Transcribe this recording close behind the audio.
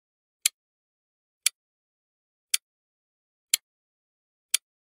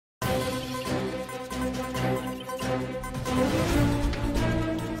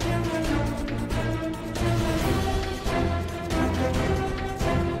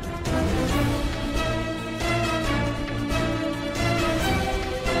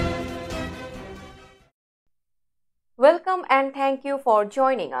Welcome and thank you for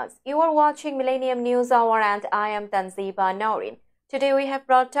joining us. You are watching Millennium News Hour and I am Tanziba Naurin. Today we have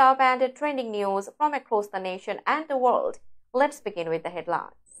brought top and trending news from across the nation and the world. Let's begin with the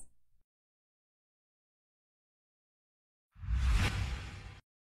headlines.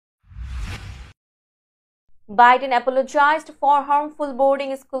 Biden apologized for harmful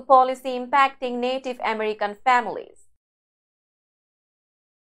boarding school policy impacting Native American families.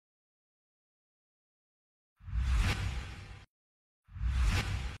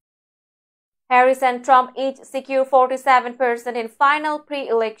 Harris and Trump each secure 47% in final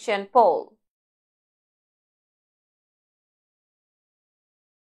pre-election poll.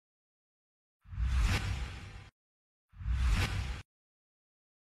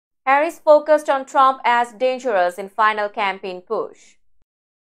 Harris focused on Trump as dangerous in final campaign push.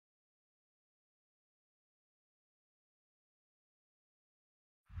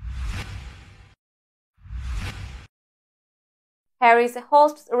 Harris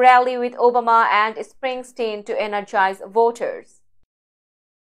hosts rally with Obama and Springsteen to energize voters.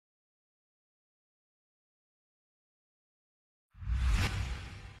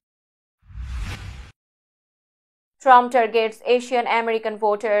 Trump targets Asian American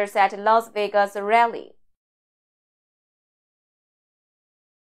voters at Las Vegas rally.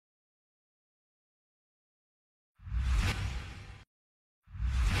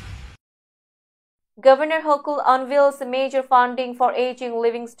 Governor Hochul unveils major funding for aging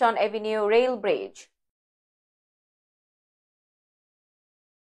Livingston Avenue rail bridge.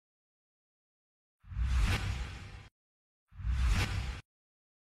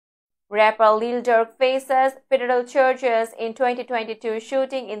 Rapper Lil Durk faces federal charges in 2022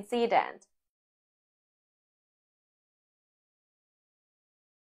 shooting incident.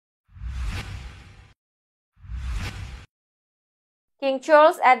 King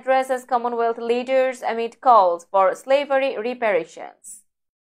Charles addresses Commonwealth leaders amid calls for slavery reparations.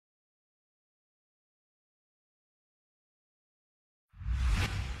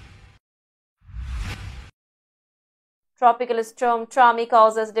 Tropical storm Trami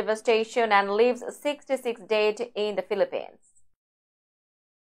causes devastation and leaves 66 dead in the Philippines.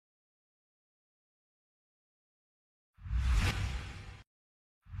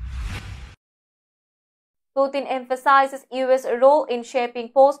 Putin emphasizes U.S. role in shaping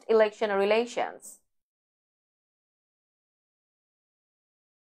post-election relations.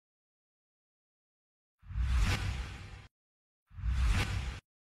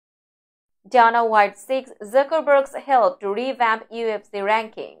 Dana White seeks Zuckerberg's help to revamp UFC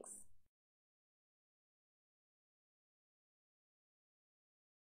rankings.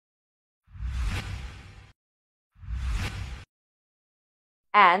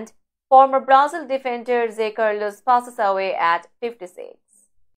 And former Brazil defender Zé Carlos passes away at 56.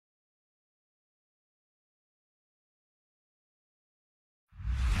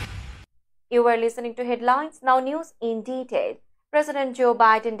 You were listening to headlines, now news in detail. President Joe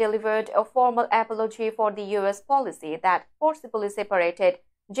Biden delivered a formal apology for the U.S. policy that forcibly separated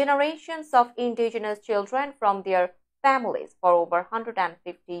generations of indigenous children from their families for over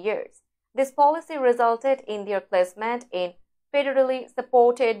 150 years. This policy resulted in their placement in federally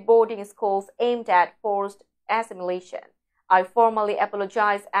supported boarding schools aimed at forced assimilation. I formally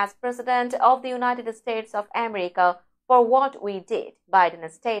apologize as President of the United States of America for what we did, Biden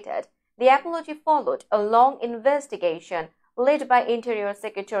stated. The apology followed a long investigation led by Interior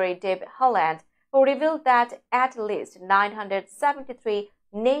Secretary Deb Haaland, who revealed that at least 973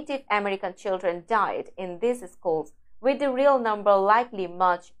 Native American children died in these schools, with the real number likely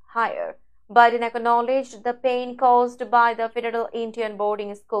much higher. Biden acknowledged the pain caused by the federal Indian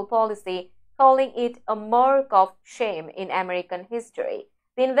boarding school policy, calling it a mark of shame in American history.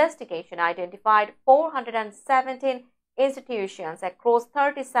 The investigation identified 417 institutions across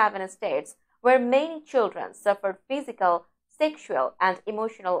 37 states where many children suffered physical, sexual, and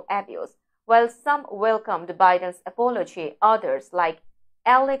emotional abuse. While some welcomed Biden's apology, others, like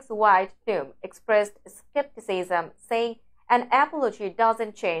Alex White Plume, expressed skepticism, saying an apology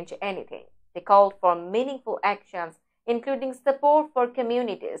doesn't change anything. They called for meaningful actions, including support for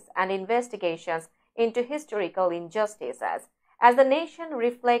communities and investigations into historical injustices. As the nation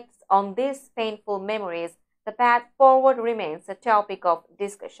reflects on these painful memories, the path forward remains a topic of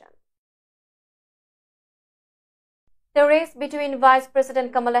discussion. The race between Vice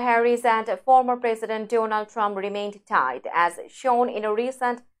President Kamala Harris and former President Donald Trump remained tight, as shown in a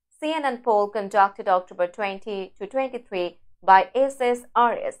recent CNN poll conducted October 20 to 23 by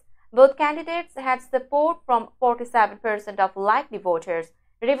SSRS. Both candidates had support from 47% of likely voters,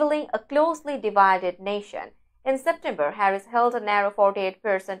 revealing a closely divided nation. In September, Harris held a narrow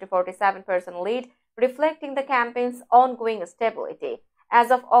 48% to 47% lead, reflecting the campaign's ongoing stability. As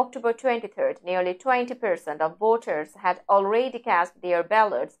of October 23rd, nearly 20% of voters had already cast their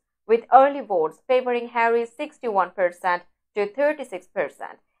ballots, with early votes favoring Harris 61% to 36%.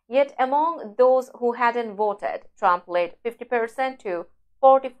 Yet among those who hadn't voted, Trump led 50% to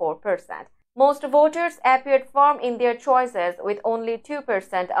 44%. Most voters appeared firm in their choices, with only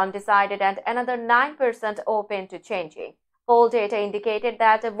 2% undecided and another 9% open to changing. Poll data indicated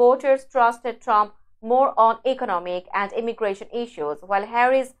that voters trusted Trump more on economic and immigration issues, while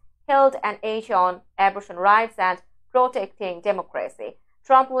Harris held an edge on abortion rights and protecting democracy.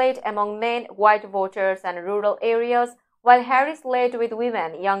 Trump led among men, white voters, and rural areas, while Harris led with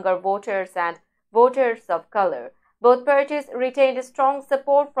women, younger voters, and voters of color. Both parties retained strong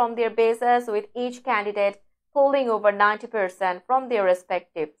support from their bases, with each candidate polling over 90% from their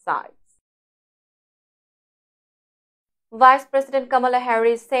respective sides. Vice President Kamala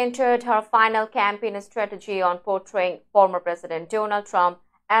Harris centered her final campaign strategy on portraying former President Donald Trump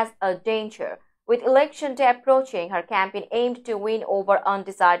as a danger. With election day approaching, her campaign aimed to win over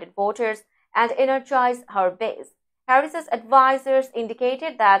undecided voters and energize her base. Harris's advisors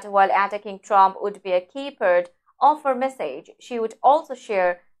indicated that while attacking Trump would be a key part of her message, she would also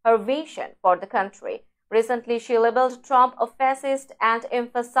share her vision for the country. Recently, she labeled Trump a fascist and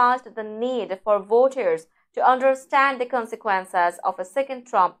emphasized the need for voters to understand the consequences of a second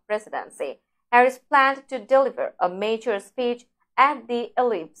Trump presidency. Harris planned to deliver a major speech at the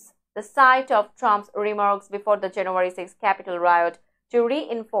Ellipse, the site of Trump's remarks before the January 6 Capitol riot, to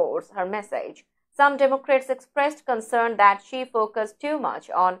reinforce her message. Some Democrats expressed concern that she focused too much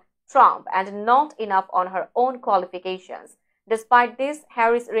on Trump and not enough on her own qualifications. Despite this,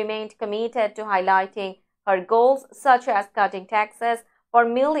 Harris remained committed to highlighting her goals, such as cutting taxes for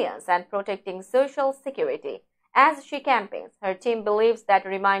millions and protecting Social Security. As she campaigns, her team believes that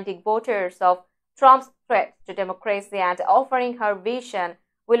reminding voters of Trump's threat to democracy and offering her vision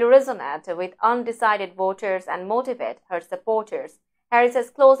will resonate with undecided voters and motivate her supporters. Harris's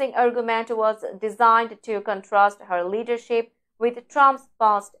closing argument was designed to contrast her leadership with Trump's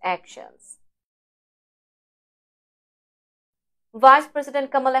past actions. Vice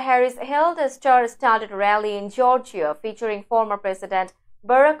President Kamala Harris held a star-studded rally in Georgia featuring former President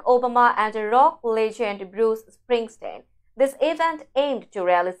Barack Obama and rock legend Bruce Springsteen. This event aimed to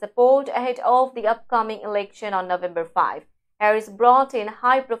rally support ahead of the upcoming election on November 5. Harris brought in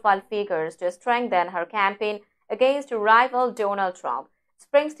high-profile figures to strengthen her campaign against rival Donald Trump.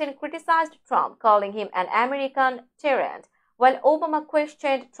 Springsteen criticized Trump, calling him an American tyrant, while Obama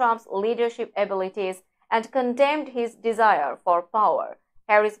questioned Trump's leadership abilities and condemned his desire for power.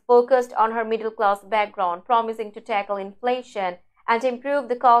 Harris focused on her middle-class background, promising to tackle inflation and improve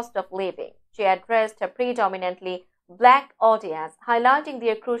the cost of living. She addressed a predominantly black audience, highlighting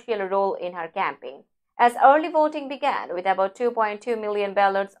their crucial role in her campaign. As early voting began, with about 2.2 million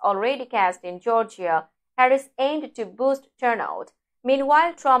ballots already cast in Georgia, Harris aimed to boost turnout.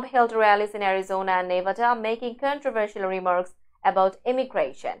 Meanwhile, Trump held rallies in Arizona and Nevada, making controversial remarks about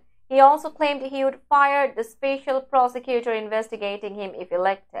immigration. He also claimed he would fire the special prosecutor investigating him if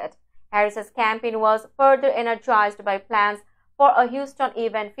elected. Harris's campaign was further energized by plans for a Houston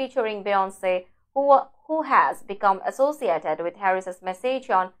event featuring Beyoncé, who has become associated with Harris's message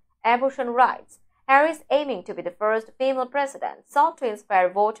on abortion rights. Harris, aiming to be the first female president, sought to inspire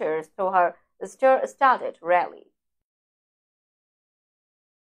voters through her star-studded rally.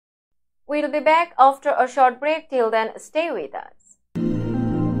 We'll be back after a short break. Till then, stay with us.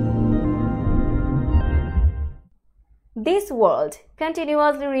 This world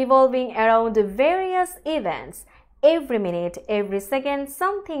continuously revolving around various events. Every minute, every second,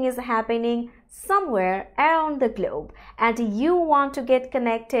 something is happening somewhere around the globe, and you want to get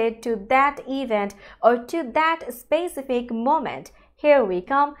connected to that event or to that specific moment. Here we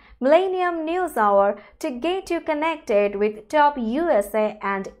come, Millennium News Hour, to get you connected with top USA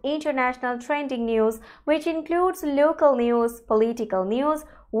and international trending news, which includes local news, political news,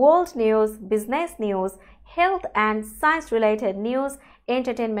 world news, business news, health and science-related news,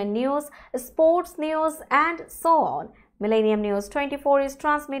 entertainment news, sports news, and so on. Millennium News 24 is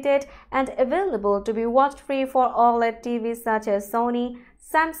transmitted and available to be watched free for OLED TVs such as Sony,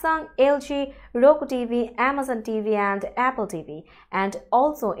 Samsung, LG, Roku TV, Amazon TV, and Apple TV, and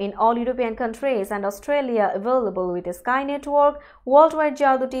also in all European countries and Australia available with Sky Network, Worldwide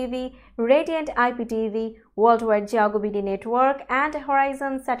Jago TV, Radiant IPTV, Worldwide Jago BD Network, and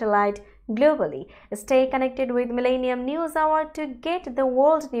Horizon Satellite globally. Stay connected with Millennium News Hour to get the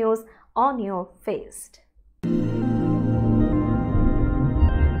world news on your feed.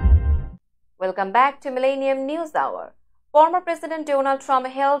 Welcome back to Millennium News Hour. Former President Donald Trump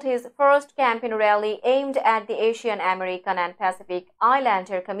held his first campaign rally aimed at the Asian American and Pacific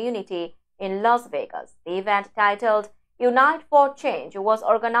Islander community in Las Vegas. The event, titled Unite for Change, was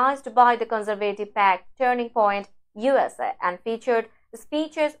organized by the conservative PAC Turning Point USA and featured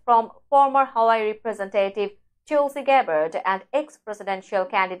speeches from former Hawaii Representative Tulsi Gabbard and ex-presidential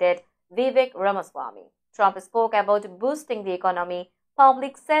candidate Vivek Ramaswamy. Trump spoke about boosting the economy,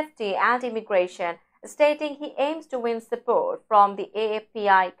 public safety, and immigration, stating he aims to win support from the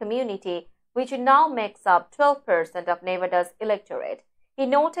AAPI community, which now makes up 12% of Nevada's electorate. He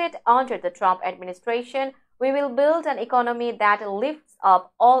noted, under the Trump administration, we will build an economy that lifts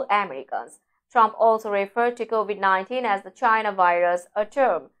up all Americans. Trump also referred to COVID-19 as the China virus, a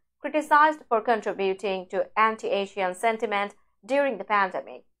term criticized for contributing to anti-Asian sentiment during the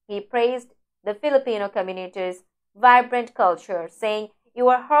pandemic. He praised the Filipino community's vibrant culture, saying, "You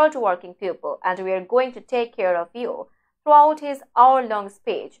are hard-working people, and we are going to take care of you." Throughout his hour-long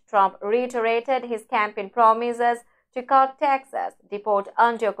speech, Trump reiterated his campaign promises to cut taxes, deport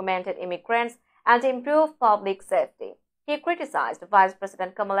undocumented immigrants, and improve public safety. He criticized Vice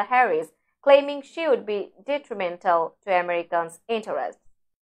President Kamala Harris, claiming she would be detrimental to Americans' interests.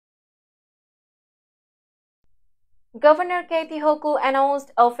 Governor Kathy Hochul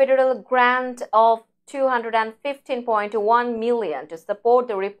announced a federal grant of $215.1 million to support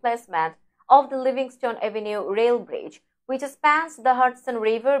the replacement of the Livingston Avenue rail bridge, which spans the Hudson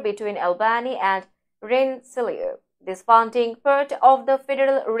River between Albany and Rensselaer. This funding, part of the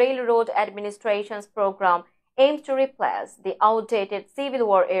Federal Railroad Administration's program, aims to replace the outdated Civil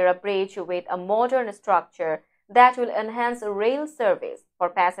War-era bridge with a modern structure that will enhance rail service for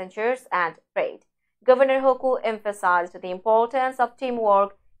passengers and freight. Governor Hochul emphasized the importance of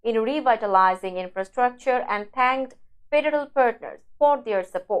teamwork in revitalizing infrastructure and thanked federal partners for their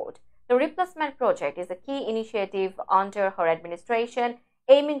support. The replacement project is a key initiative under her administration,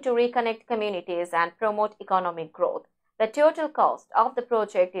 aiming to reconnect communities and promote economic growth. The total cost of the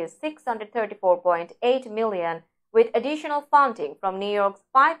project is $634.8 million, with additional funding from New York's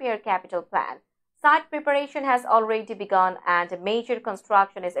 5-year capital plan. Site preparation has already begun, and major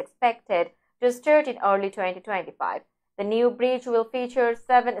construction is expected to start in early 2025. The new bridge will feature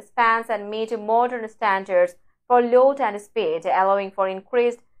 7 spans and meet modern standards for load and speed, allowing for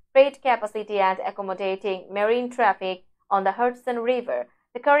increased freight capacity and accommodating marine traffic on the Hudson River.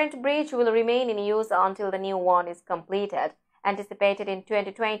 The current bridge will remain in use until the new one is completed, anticipated in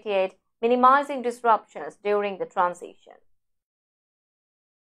 2028, minimizing disruptions during the transition.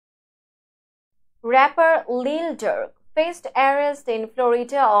 Rapper Lil Durk faced arrest in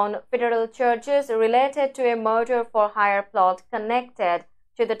Florida on federal charges related to a murder-for-hire plot connected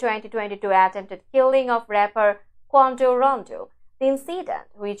to the 2022 attempted killing of rapper Quando Rondo. The incident,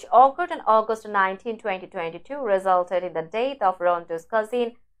 which occurred on August 19, 2022, resulted in the death of Rondo's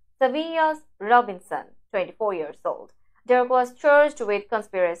cousin, Savias Robinson, 24 years old. Durk was charged with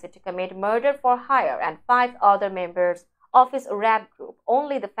conspiracy to commit murder for hire, and 5 other members of his rap group,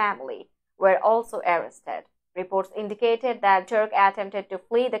 Only the Family, were also arrested. Reports indicated that Durk attempted to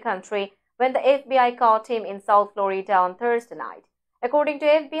flee the country when the FBI caught him in South Florida on Thursday night. According to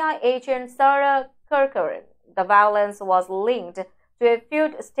FBI agent Sarah Corcoran, the violence was linked to a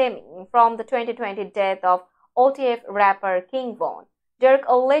feud stemming from the 2020 death of OTF rapper King Von. Durk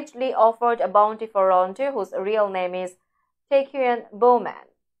allegedly offered a bounty for Rondo, whose real name is Taquan Bowman.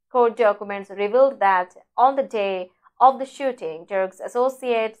 Court documents revealed that on the day of the shooting, Durk's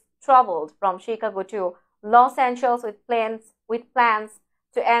associates traveled from Chicago to Los Angeles with plans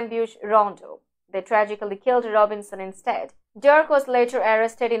to ambush Rondo. They tragically killed Robinson instead. Durk was later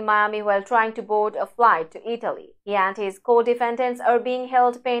arrested in Miami while trying to board a flight to Italy. He and his co-defendants are being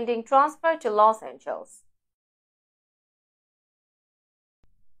held pending transfer to Los Angeles.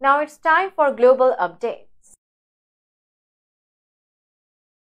 Now it's time for global updates.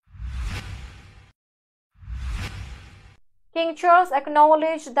 King Charles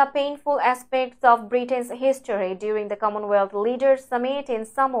acknowledged the painful aspects of Britain's history during the Commonwealth Leaders Summit in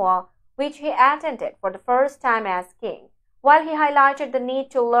Samoa, which he attended for the first time as king. While he highlighted the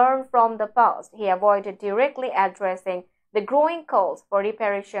need to learn from the past, he avoided directly addressing the growing calls for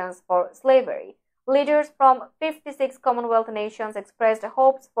reparations for slavery. Leaders from 56 Commonwealth nations expressed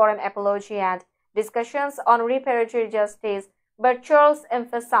hopes for an apology and discussions on reparatory justice, but Charles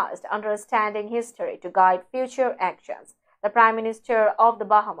emphasized understanding history to guide future actions. The Prime Minister of the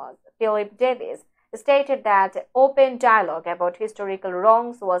Bahamas, Philip Davis, stated that open dialogue about historical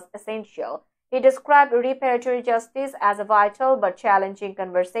wrongs was essential. He described reparatory justice as a vital but challenging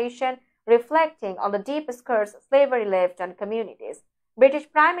conversation, reflecting on the deep scars slavery left on communities.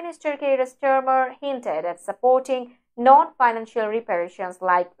 British Prime Minister Keir Starmer hinted at supporting non-financial reparations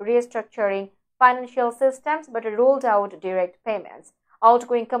like restructuring financial systems but ruled out direct payments.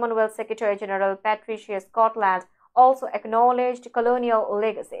 Outgoing Commonwealth Secretary-General Patricia Scotland also acknowledged colonial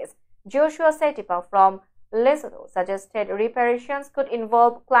legacies. Joshua Setipa from Lesotho suggested reparations could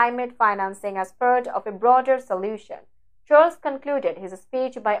involve climate financing as part of a broader solution. Charles concluded his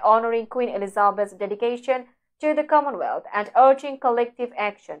speech by honoring Queen Elizabeth's dedication to the Commonwealth and urging collective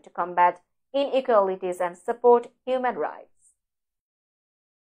action to combat inequalities and support human rights.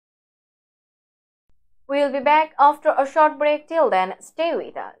 We'll be back after a short break. Till then, stay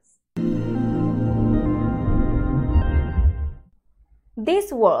with us.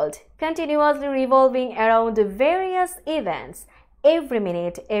 This world continuously revolving around various events. Every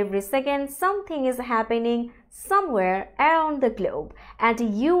minute, every second, something is happening somewhere around the globe, and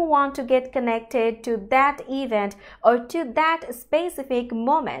you want to get connected to that event or to that specific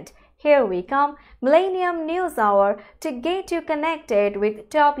moment. Here we come, Millennium News Hour, to get you connected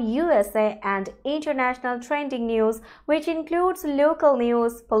with top USA and international trending news, which includes local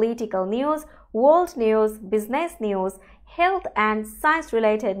news, political news, world news, business news, health and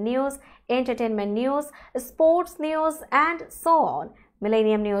science-related news, entertainment news, sports news, and so on.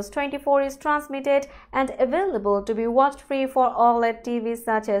 Millennium News 24 is transmitted and available to be watched free for OLED TVs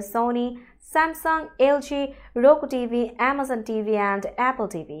such as Sony, Samsung, LG, Roku TV, Amazon TV, and Apple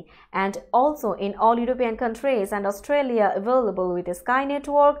TV, and also in all European countries and Australia available with Sky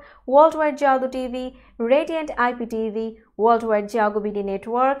Network, Worldwide Jago TV, Radiant IPTV, Worldwide Jago BD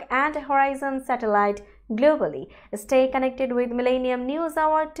Network, and Horizon Satellite globally. Stay connected with Millennium News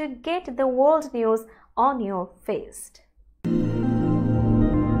Hour to get the world news on your feast.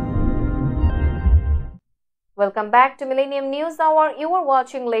 Welcome back to Millennium News Hour. You are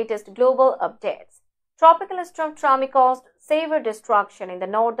watching latest global updates. Tropical storm Trami caused severe destruction in the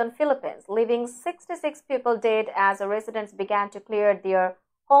northern Philippines, leaving 66 people dead as residents began to clear their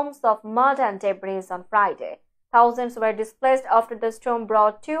homes of mud and debris on Friday. Thousands were displaced after the storm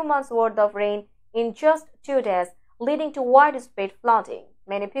brought 2 months' worth of rain in just 2 days, leading to widespread flooding.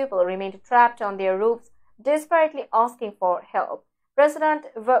 Many people remained trapped on their roofs, desperately asking for help. President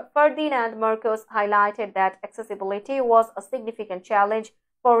Ferdinand Marcos highlighted that accessibility was a significant challenge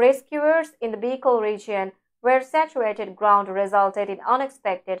for rescuers in the Bicol region, where saturated ground resulted in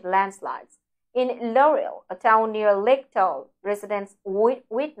unexpected landslides. In Laurel, a town near Lake Taal, residents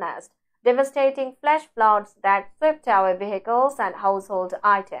witnessed devastating flash floods that swept away vehicles and household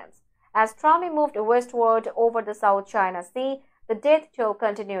items. As Trami moved westward over the South China Sea, the death toll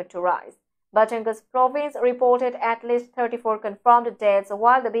continued to rise. Batangas province reported at least 34 confirmed deaths,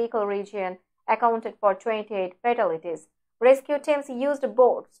 while the Bicol region accounted for 28 fatalities. Rescue teams used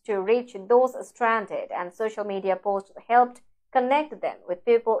boats to reach those stranded, and social media posts helped connect them with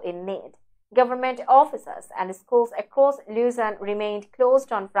people in need. Government offices and schools across Luzon remained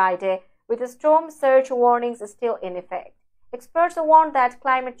closed on Friday, with storm surge warnings still in effect. Experts warned that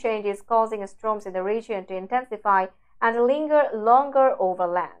climate change is causing storms in the region to intensify and linger longer over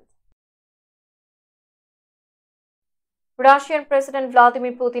land. Russian President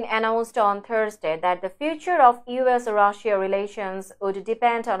Vladimir Putin announced on Thursday that the future of US-Russia relations would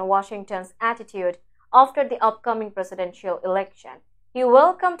depend on Washington's attitude after the upcoming presidential election. He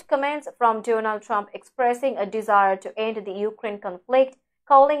welcomed comments from Donald Trump expressing a desire to end the Ukraine conflict,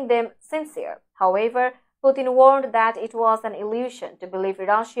 calling them sincere. However, Putin warned that it was an illusion to believe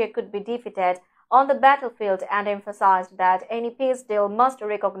Russia could be defeated on the battlefield and emphasized that any peace deal must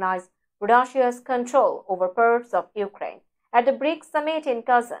recognize Russia's control over parts of Ukraine. At the BRICS summit in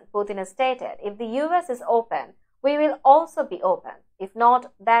Kazan, Putin stated, "If the US is open, we will also be open. If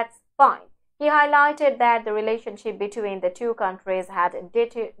not, that's fine." He highlighted that the relationship between the two countries had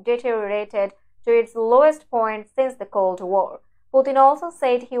deteriorated to its lowest point since the Cold War. Putin also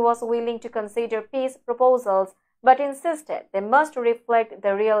said he was willing to consider peace proposals, but insisted they must reflect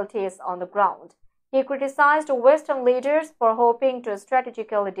the realities on the ground. He criticized Western leaders for hoping to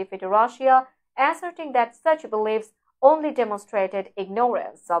strategically defeat Russia, asserting that such beliefs only demonstrated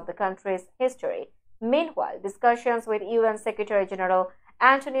ignorance of the country's history. Meanwhile, discussions with UN Secretary-General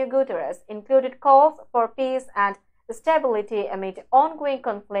Antonio Guterres included calls for peace and stability amid ongoing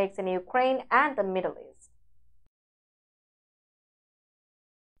conflicts in Ukraine and the Middle East.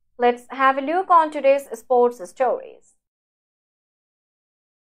 Let's have a look on today's sports stories.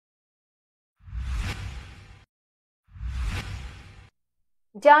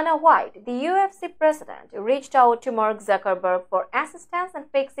 Dana White, the UFC president, reached out to Mark Zuckerberg for assistance in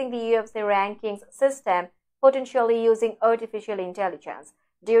fixing the UFC rankings system, potentially using artificial intelligence.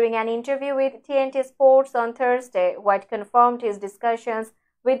 During an interview with TNT Sports on Thursday, White confirmed his discussions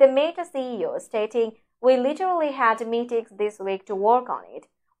with the Meta CEO, stating, We literally had meetings this week to work on it.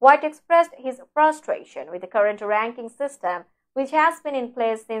 White expressed his frustration with the current ranking system, which has been in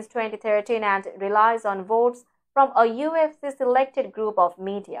place since 2013 and relies on votes from a UFC selected group of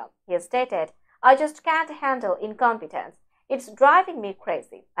media. He stated, "I just can't handle incompetence. It's driving me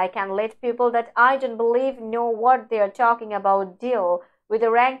crazy. I can't let people that I don't believe know what they're talking about deal with the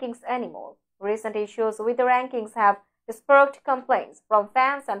rankings anymore." Recent issues with the rankings have sparked complaints from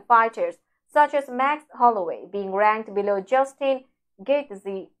fans and fighters, such as Max Holloway being ranked below Justin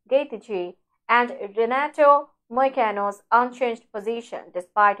Gaethje and Renato Moicano's unchanged position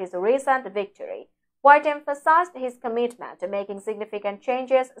despite his recent victory. White emphasized his commitment to making significant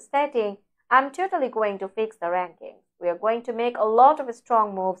changes, stating, "I'm totally going to fix the rankings. We are going to make a lot of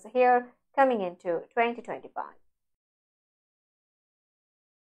strong moves here coming into 2025.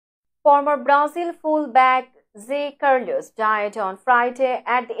 Former Brazil fullback Zé Carlos died on Friday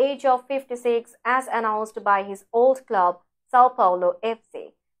at the age of 56 as announced by his old club São Paulo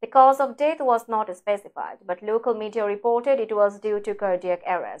FC. The cause of death was not specified, but local media reported it was due to cardiac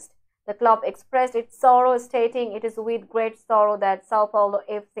arrest. The club expressed its sorrow, stating, "It is with great sorrow that São Paulo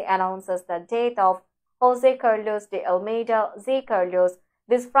FC announces the death of José Carlos de Almeida Zé Carlos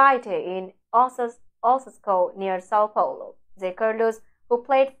this Friday in Osasco near São Paulo." Zé Carlos, who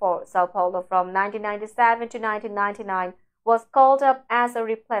played for São Paulo from 1997 to 1999, was called up as a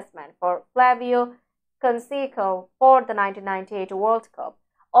replacement for Flavio Conceição for the 1998 World Cup.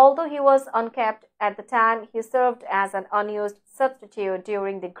 Although he was uncapped at the time, he served as an unused substitute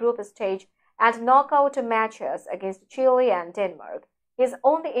during the group stage and knockout matches against Chile and Denmark. His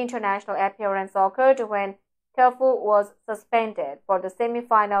only international appearance occurred when Cafu was suspended for the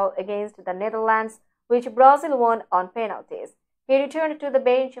semi-final against the Netherlands, which Brazil won on penalties. He returned to the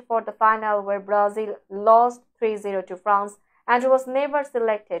bench for the final, where Brazil lost 3-0 to France, and was never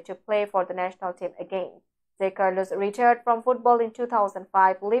selected to play for the national team again. Zé Carlos retired from football in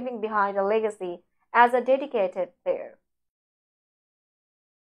 2005, leaving behind a legacy as a dedicated player.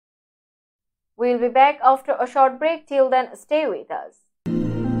 We'll be back after a short break. Till then, stay with us.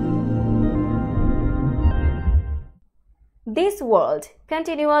 This world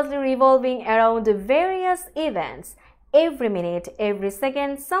continuously revolving around various events. Every minute, every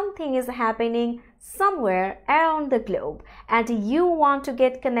second, something is happening somewhere around the globe, and you want to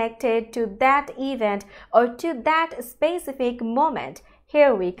get connected to that event or to that specific moment.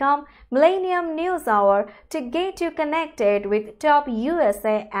 Here we come, Millennium News Hour, to get you connected with top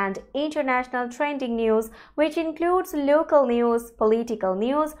USA and international trending news, which includes local news, political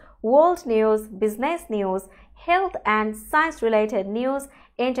news, world news, business news, health and science-related news,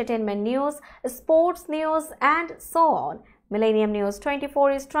 entertainment news, sports news, and so on. Millennium News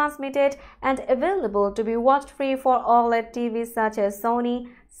 24 is transmitted and available to be watched free for OLED TVs such as Sony,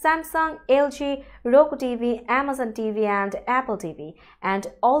 Samsung, LG, Roku TV, Amazon TV, and Apple TV,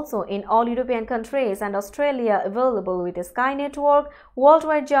 and also in all European countries and Australia available with Sky Network,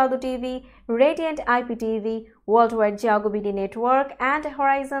 Worldwide Jago TV, Radiant IPTV, Worldwide Jago BD Network, and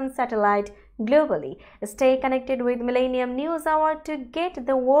Horizon Satellite globally. Stay connected with Millennium News Hour to get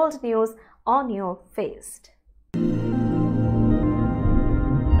the world news on your feed.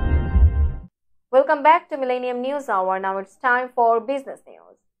 Welcome back to Millennium News Hour. Now it's time for business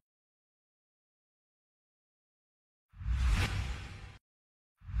news.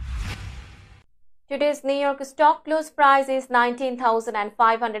 Today's New York stock close price is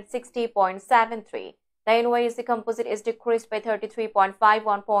 19,560.73. The NYSE Composite is decreased by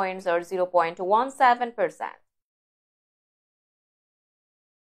 33.51 points or 0.17%.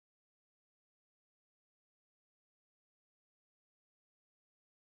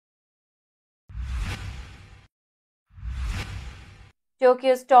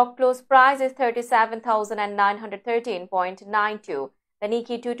 Tokyo stock close price is 37,913.92. The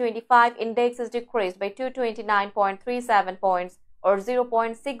Nikkei 225 index is decreased by 229.37 points or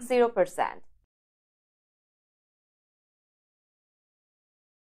 0.60%.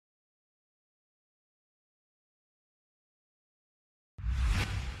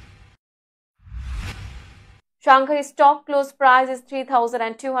 Shanghai stock close price is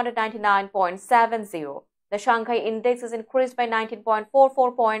 3,299.70. The Shanghai index is increased by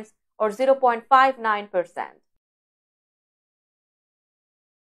 19.44 points or 0.59%.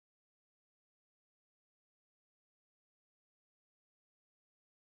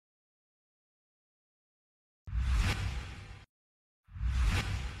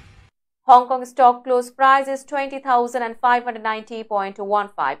 Hong Kong stock close price is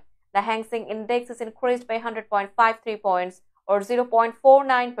 20,590.15. The Hang Seng index is increased by 100.53 points or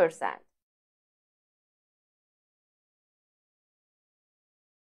 0.49%.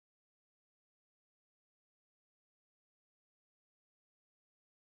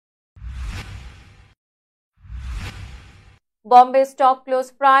 Bombay stock close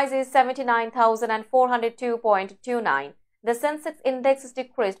price is 79,402.29. The Sensex index is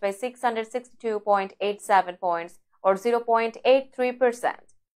decreased by 662.87 points or 0.83%.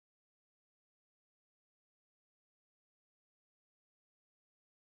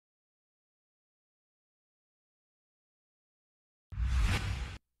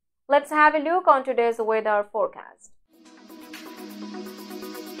 Let's have a look on today's weather forecast.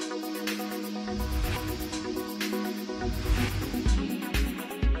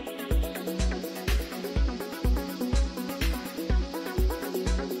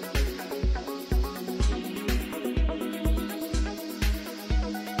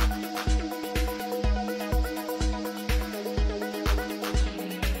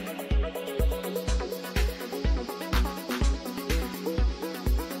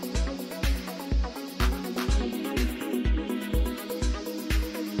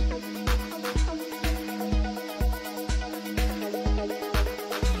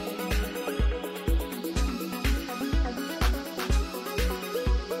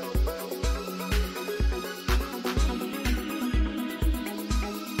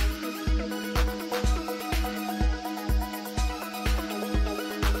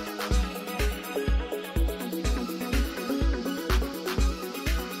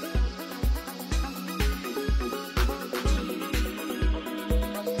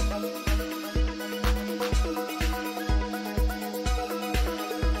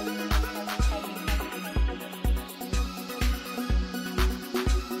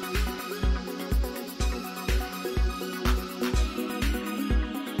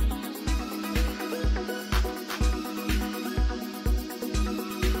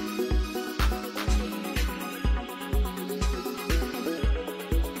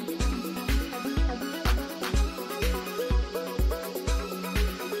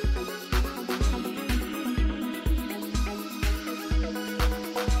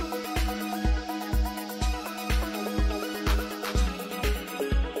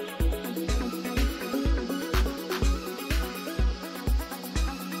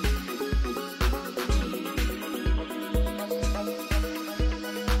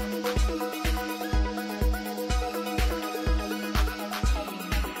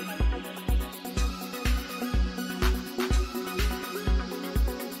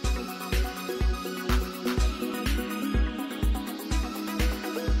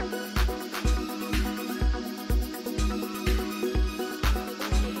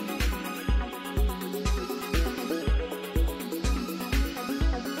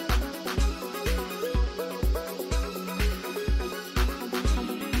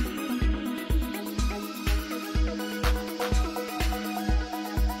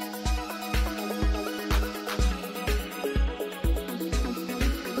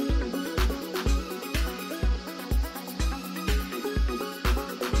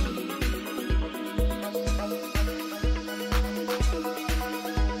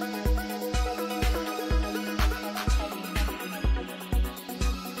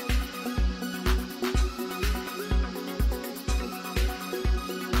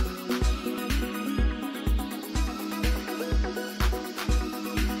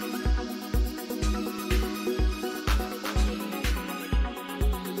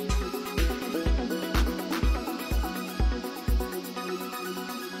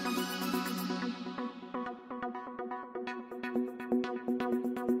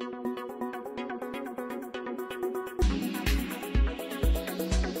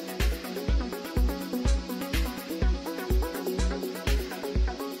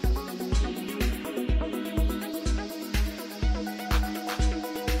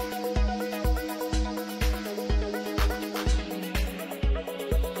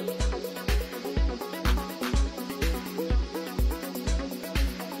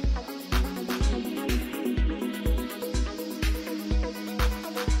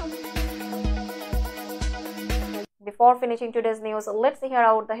 Before finishing today's news, let's hear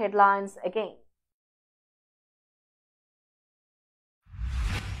out the headlines again.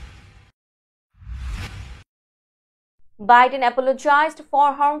 Biden apologized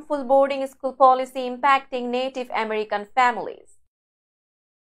for harmful boarding school policy impacting Native American families.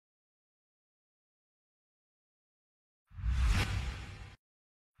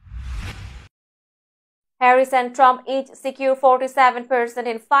 Harris and Trump each secure 47%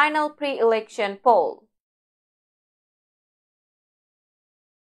 in final pre-election poll.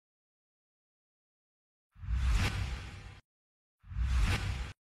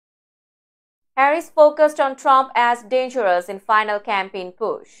 Harris focused on Trump as dangerous in final campaign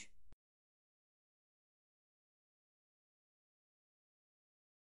push.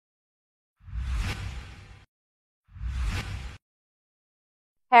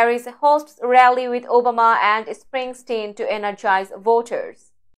 Harris hosts rally with Obama and Springsteen to energize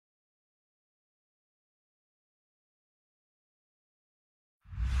voters.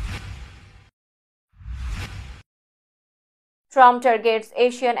 Trump targets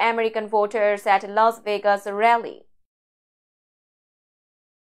Asian American voters at Las Vegas rally.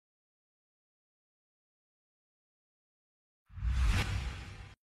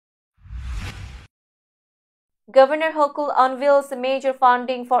 Governor Hochul unveils major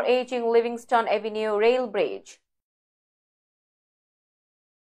funding for aging Livingston Avenue rail bridge.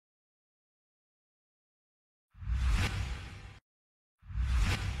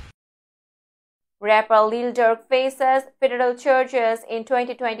 Rapper Lil Durk faces federal charges in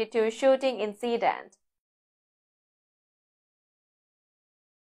 2022 shooting incident.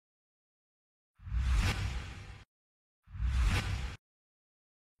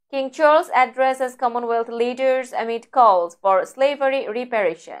 King Charles addresses Commonwealth leaders amid calls for slavery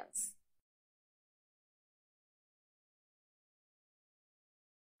reparations.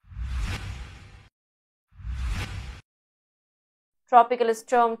 Tropical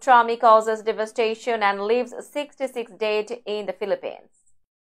storm Trami causes devastation and leaves 66 dead in the Philippines.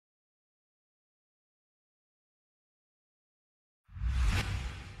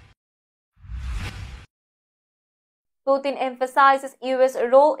 Putin emphasizes U.S.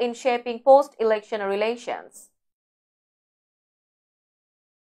 role in shaping post-election relations.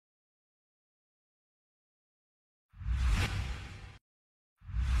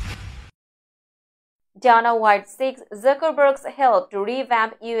 Dana White seeks Zuckerberg's help to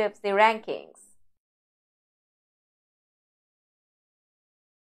revamp UFC rankings.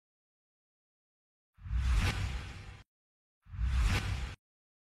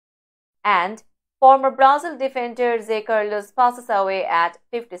 And former Brazil defender Zé Carlos passes away at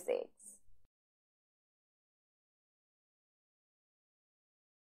 56.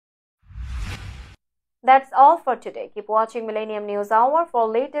 That's all for today. Keep watching Millennium News Hour for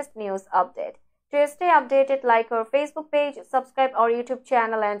latest news update. To stay updated, like our Facebook page, subscribe our YouTube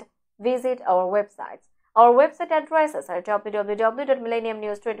channel and visit our websites. Our website addresses are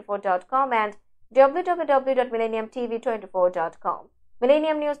www.millenniumnews24.com and www.millenniumtv24.com.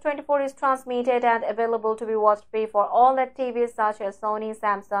 Millennium News 24 is transmitted and available to be watched free for all net TVs such as Sony,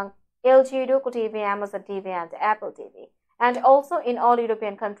 Samsung, LG, Roku TV, Amazon TV and Apple TV. And also in all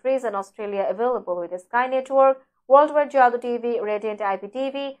European countries and Australia available with the Sky Network, Worldwide Jago TV, Radiant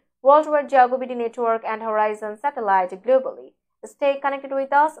IPTV, Worldwide Jago BD Network and Horizon Satellite globally. Stay connected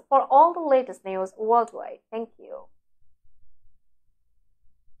with us for all the latest news worldwide. Thank you.